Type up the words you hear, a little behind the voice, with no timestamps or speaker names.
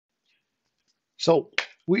So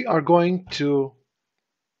we are going to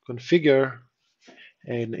configure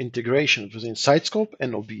an integration between SiteScope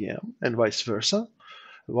and OBM and vice versa,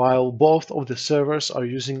 while both of the servers are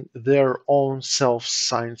using their own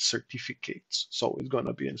self-signed certificates. So it's going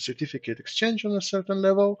to be a certificate exchange on a certain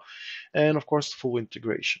level, and of course, full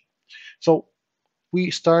integration. So we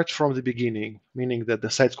start from the beginning, meaning that the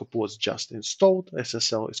SiteScope was just installed,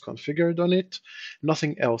 SSL is configured on it,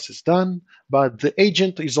 nothing else is done, but the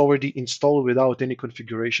agent is already installed without any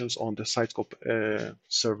configurations on the SiteScope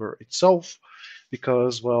server itself,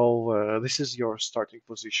 because, well, this is your starting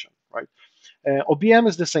position, right? OBM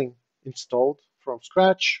is the same, installed from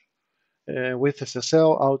scratch, with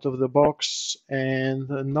SSL out of the box, and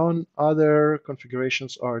none other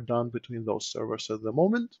configurations are done between those servers at the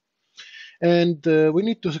moment. And we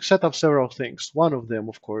need to set up several things. One of them,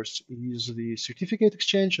 of course, is the certificate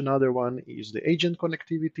exchange. Another one is the agent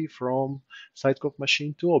connectivity from SiteScope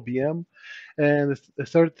machine to OBM. And the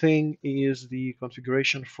third thing is the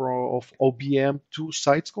configuration of OBM to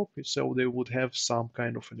SiteScope. So they would have some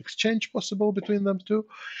kind of an exchange possible between them two.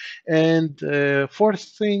 And fourth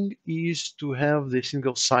thing is to have the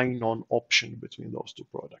single sign-on option between those two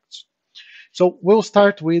products. So we'll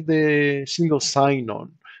start with the single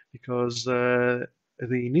sign-on, because the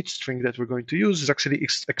init string that we're going to use is actually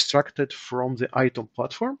extracted from the item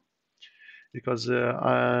platform, because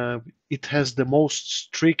it has the most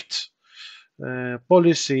strict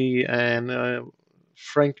policy, and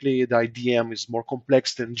frankly, the IDM is more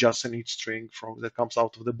complex than just an init string that comes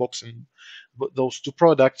out of the box in those two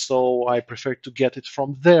products. So I prefer to get it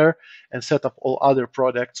from there and set up all other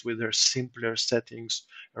products with their simpler settings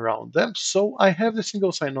around them. So I have the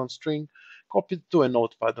single sign-on string copied to a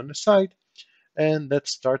notepad on the side. And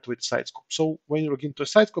let's start with SiteScope. So when you log into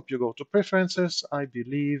SiteScope, you go to Preferences. I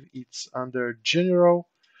believe it's under General.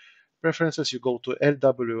 Preferences, you go to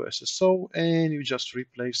LWSSO, and you just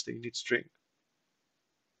replace the init string.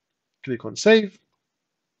 Click on Save.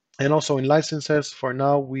 And also in licenses, for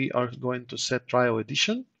now, we are going to set Trial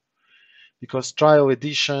Edition, because Trial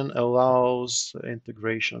Edition allows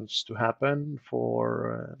integrations to happen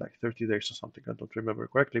for like 30 days or something. I don't remember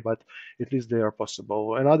correctly, but at least they are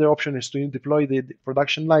possible. Another option is to deploy the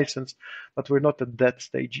production license, but we're not at that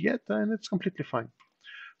stage yet, and it's completely fine.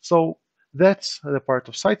 So that's the part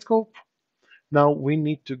of SiteScope. Now we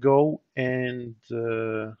need to go and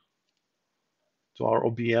to our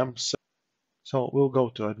OBM. So we'll go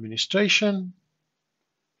to Administration,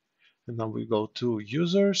 and then we go to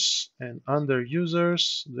Users, and under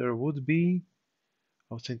Users, there would be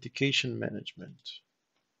Authentication Management.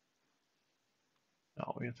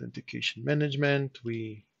 Now, in Authentication Management,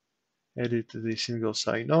 we edit the single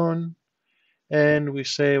sign-on, and we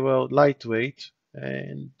say, well, lightweight,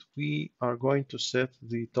 and we are going to set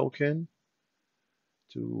the token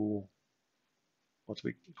to what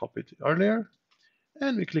we copied earlier,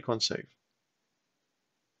 and we click on Save.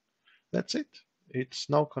 That's it. It's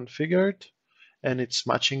now configured, and it's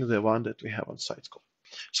matching the one that we have on SiteScope.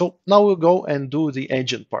 So now we'll go and do the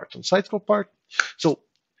agent part on SiteScope part. So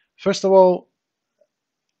first of all,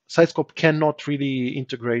 SiteScope cannot really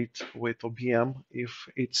integrate with OBM if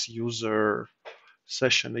its user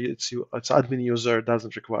session, its admin user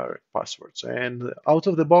doesn't require passwords. And out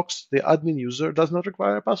of the box, the admin user does not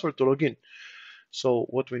require a password to log in. So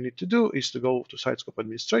what we need to do is to go to SiteScope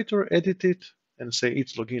administrator, edit it, and say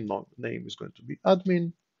its login name is going to be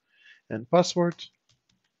admin, and password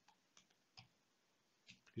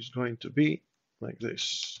is going to be like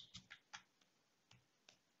this.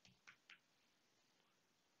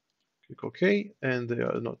 Click OK, and they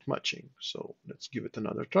are not matching. So let's give it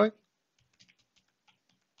another try.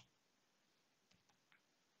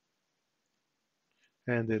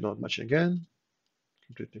 And they don't match again.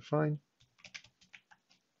 Completely fine.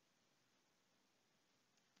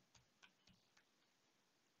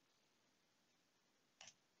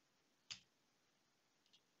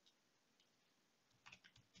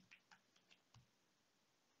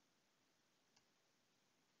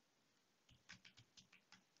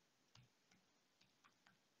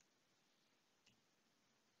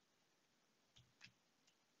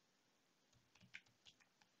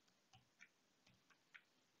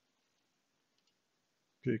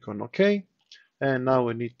 Click on OK. And now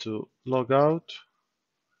we need to log out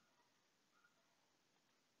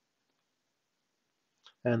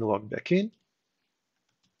and log back in.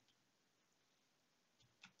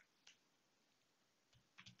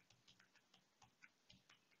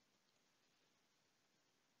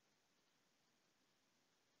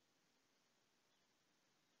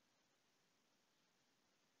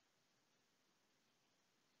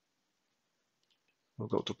 We'll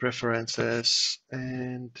go to preferences,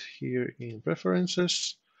 and here in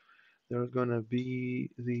preferences, there are going to be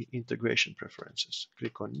the integration preferences.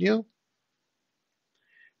 Click on new,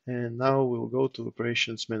 and now we'll go to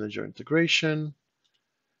operations manager integration,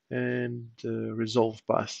 and resolve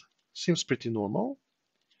path seems pretty normal.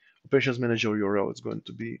 Operations manager URL is going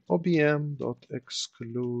to be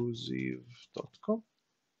obm.exclusive.com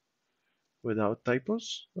without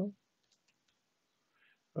typos. No?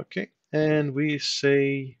 Okay, and we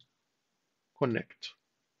say connect.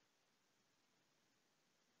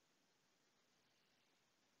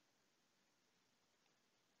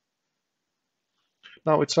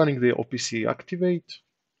 Now it's running the OPC activate.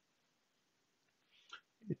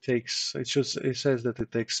 It says that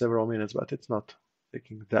it takes several minutes, but it's not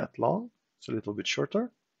taking that long. It's a little bit shorter.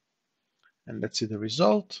 And let's see the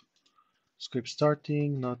result. Script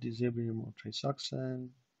starting, not disabling remote trace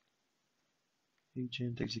accent.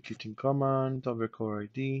 Agent executing command, overcore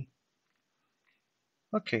ID.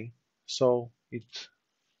 Okay, so it's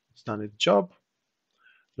done its job.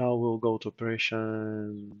 Now we'll go to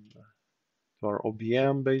operation to our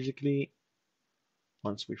OBM basically.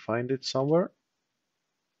 Once we find it somewhere.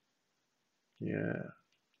 Yeah,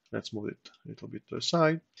 let's move it a little bit to the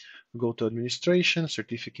side. We go to administration,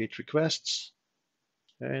 certificate requests,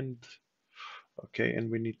 and okay,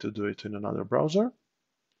 and we need to do it in another browser.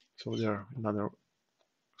 So there, another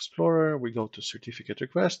Explorer, we go to certificate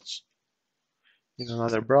requests in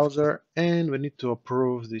another browser, and we need to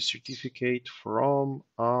approve the certificate from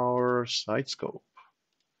our SiteScope.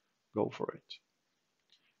 Go for it.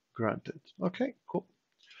 Granted. Okay, cool.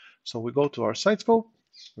 So we go to our SiteScope.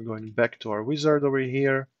 We're going back to our wizard over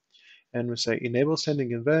here, and we say enable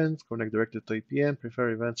sending events, connect directly to APM, prefer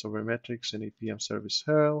events over metrics and APM service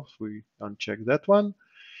health. We uncheck that one.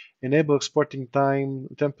 Enable exporting time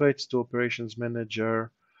templates to operations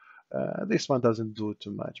manager. This one doesn't do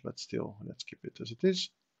too much, but still, let's keep it as it is.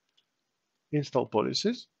 Install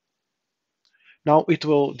policies. Now it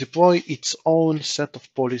will deploy its own set of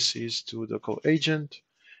policies to the co-agent,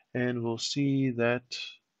 and we'll see that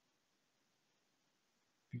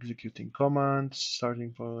executing commands,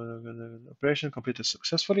 starting for operation completed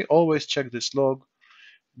successfully. Always check this log.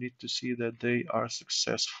 You need to see that they are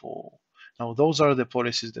successful. Now those are the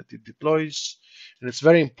policies that it deploys, and it's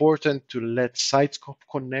very important to let SiteScope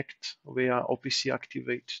connect via OPC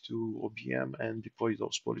activate to OBM and deploy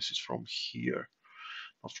those policies from here,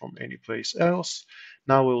 not from any place else.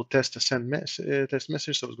 Now we'll test a test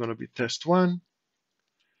message, so it's going to be test 1,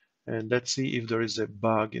 and let's see if there is a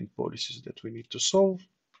bug in policies that we need to solve.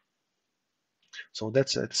 So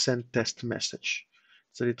that's a send test message.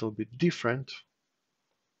 It's a little bit different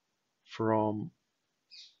from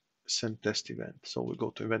send test event. So we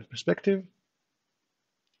go to event perspective.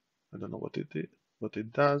 I don't know what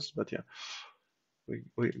it does, but yeah,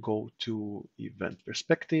 we go to event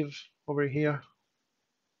perspective over here,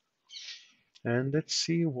 and let's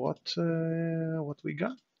see what we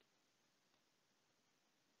got.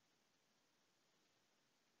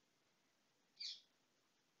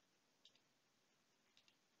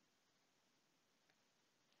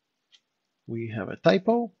 We have a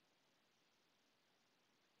typo.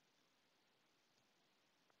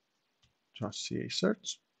 Just CA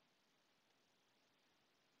search.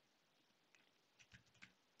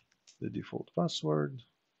 The default password,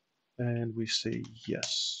 and we say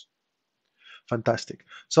yes. Fantastic.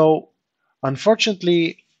 So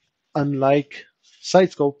unfortunately, unlike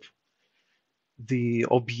SiteScope, the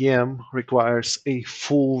OBM requires a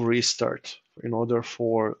full restart in order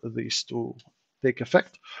for this to take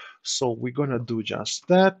effect. So we're going to do just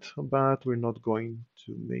that, but we're not going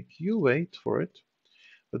to make you wait for it.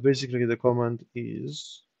 But basically the command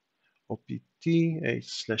is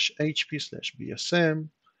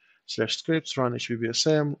opt/hp/bsm/scripts run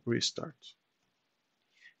hpbsm restart.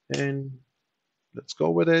 And let's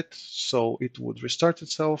go with it. So it would restart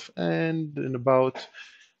itself, and in about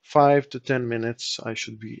 5 to 10 minutes, I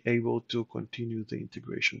should be able to continue the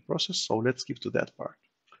integration process. So let's skip to that part.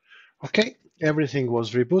 Okay, everything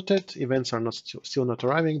was rebooted. Events are not still not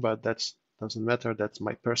arriving, but that doesn't matter. That's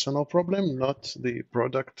my personal problem, not the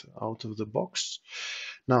product out of the box.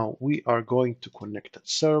 Now we are going to connect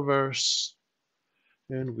servers,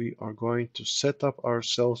 and we are going to set up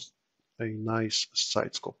ourselves a nice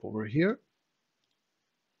SiteScope over here.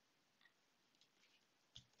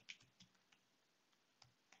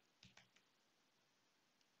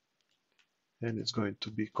 And it's going to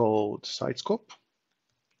be called SiteScope.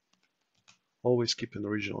 Always keep an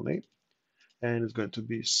original name. And it's going to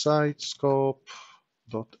be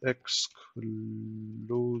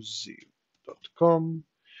sitescope.exclusive.com,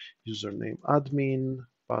 username admin,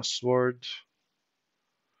 password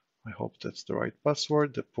I hope that's the right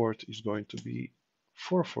password. The port is going to be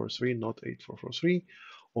 443, not 8443.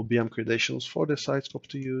 OBM credentials for the SiteScope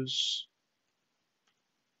to use.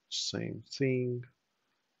 Same thing.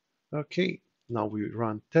 Okay, now we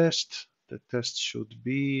run test. The test should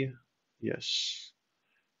be, yes.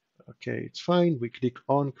 Okay, it's fine. We click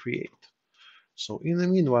on create. So in the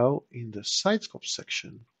meanwhile, in the SiteScope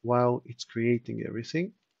section, while it's creating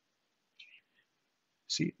everything,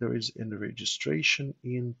 see there is a registration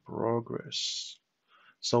in progress.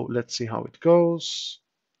 So let's see how it goes.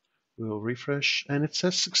 We'll refresh and it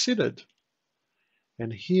says succeeded.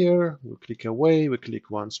 And here we click away, we click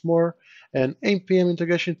once more, and npm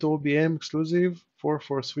integration to OBM exclusive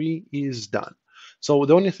 443 is done. So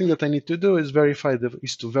the only thing that I need to do is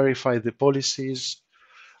to verify the policies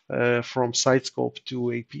from SiteScope to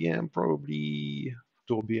APM, probably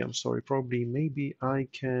to OBM. Sorry, probably maybe I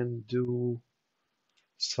can do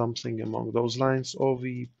something among those lines. OV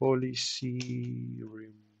policy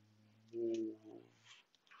remove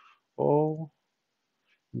all.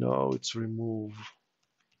 No, it's remove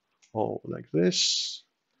all like this.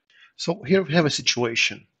 So here we have a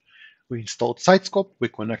situation. We installed SiteScope, we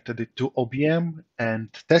connected it to OBM, and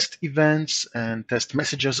test events and test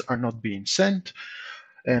messages are not being sent.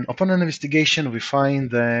 And upon an investigation, we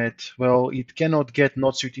find that, well, it cannot get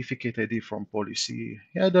not certificate ID from policy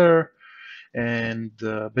header. And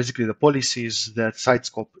basically the policies that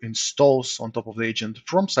SiteScope installs on top of the agent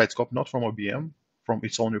from SiteScope, not from OBM, from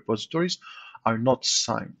its own repositories, are not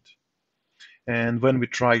signed. And when we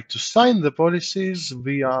try to sign the policies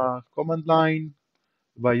via command line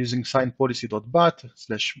by using sign policy.bat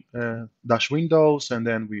dash windows, and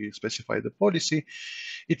then we specify the policy,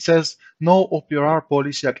 it says no OPR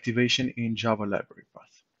policy activation in Java library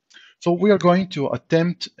path. So we are going to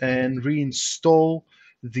attempt and reinstall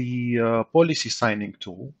the policy signing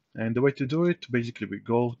tool. And the way to do it, basically we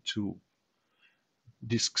go to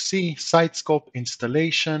disk C, SiteScope,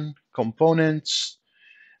 installation, components,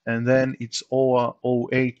 and then it's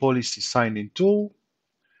OA policy signing tool,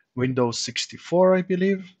 Windows 64, I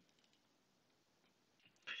believe.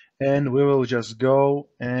 And we will just go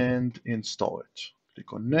and install it.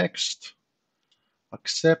 Click on next,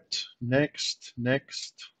 accept, next,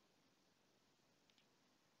 next,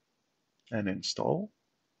 and install.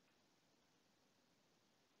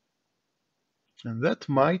 And that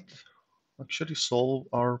might actually solve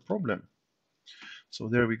our problem. So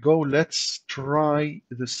there we go. Let's try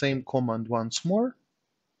the same command once more.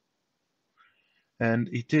 And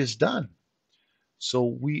it is done. So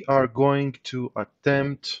we are going to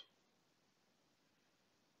attempt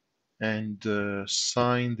and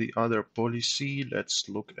sign the other policy. Let's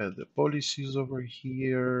look at the policies over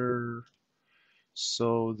here.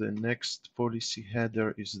 So the next policy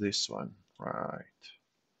header is this one, right?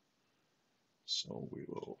 So we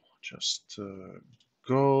will just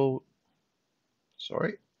go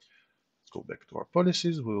back to our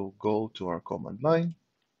policies. We'll go to our command line,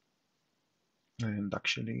 and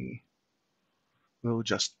actually we'll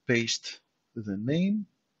just paste the name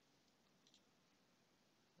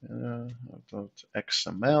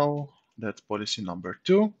 .xml. That's policy number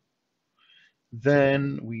 2.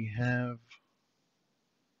 Then we have,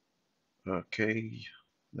 okay,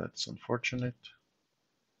 that's unfortunate.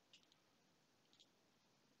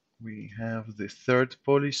 We have the third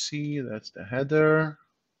policy, that's the header.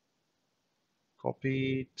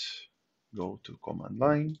 Copy it, go to command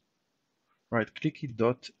line, right-click it,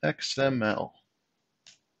 .xml.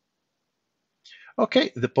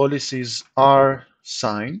 Okay, the policies are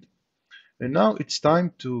signed. And now it's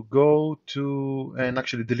time to go to and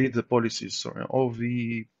actually delete the policies. Sorry, OV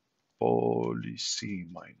policy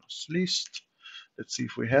minus list. Let's see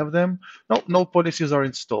if we have them. No, no policies are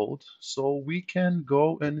installed. So we can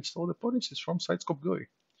go and install the policies from SiteScope GUI.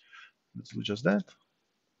 Let's do just that.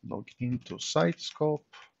 Log into SiteScope.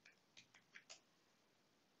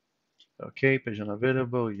 Okay, page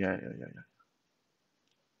unavailable. Yeah.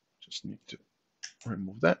 Just need to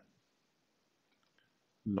remove that.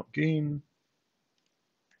 Log in.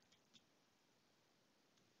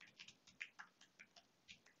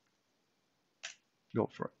 Go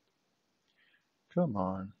for it. Come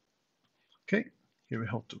on. Okay, here we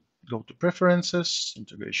have to go to preferences,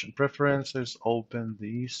 integration preferences, open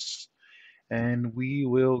these, and we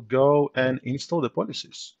will go and install the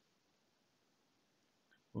policies.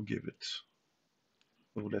 We'll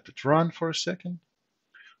let it run for a second.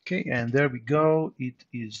 Okay, and there we go. It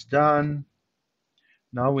is done.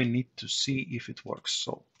 Now we need to see if it works.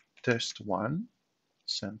 So test1,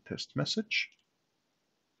 send test message.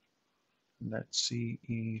 Let's see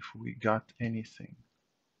if we got anything.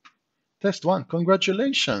 Test1,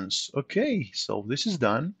 congratulations. Okay, so this is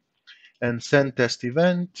done. and send test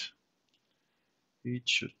event. It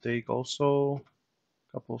should take also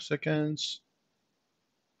a couple of seconds.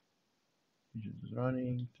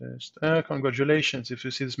 Running test. Congratulations if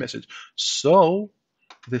you see this message. So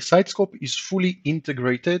the SiteScope is fully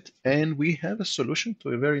integrated and we have a solution to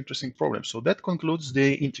a very interesting problem. So that concludes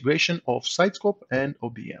the integration of SiteScope and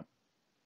OBM.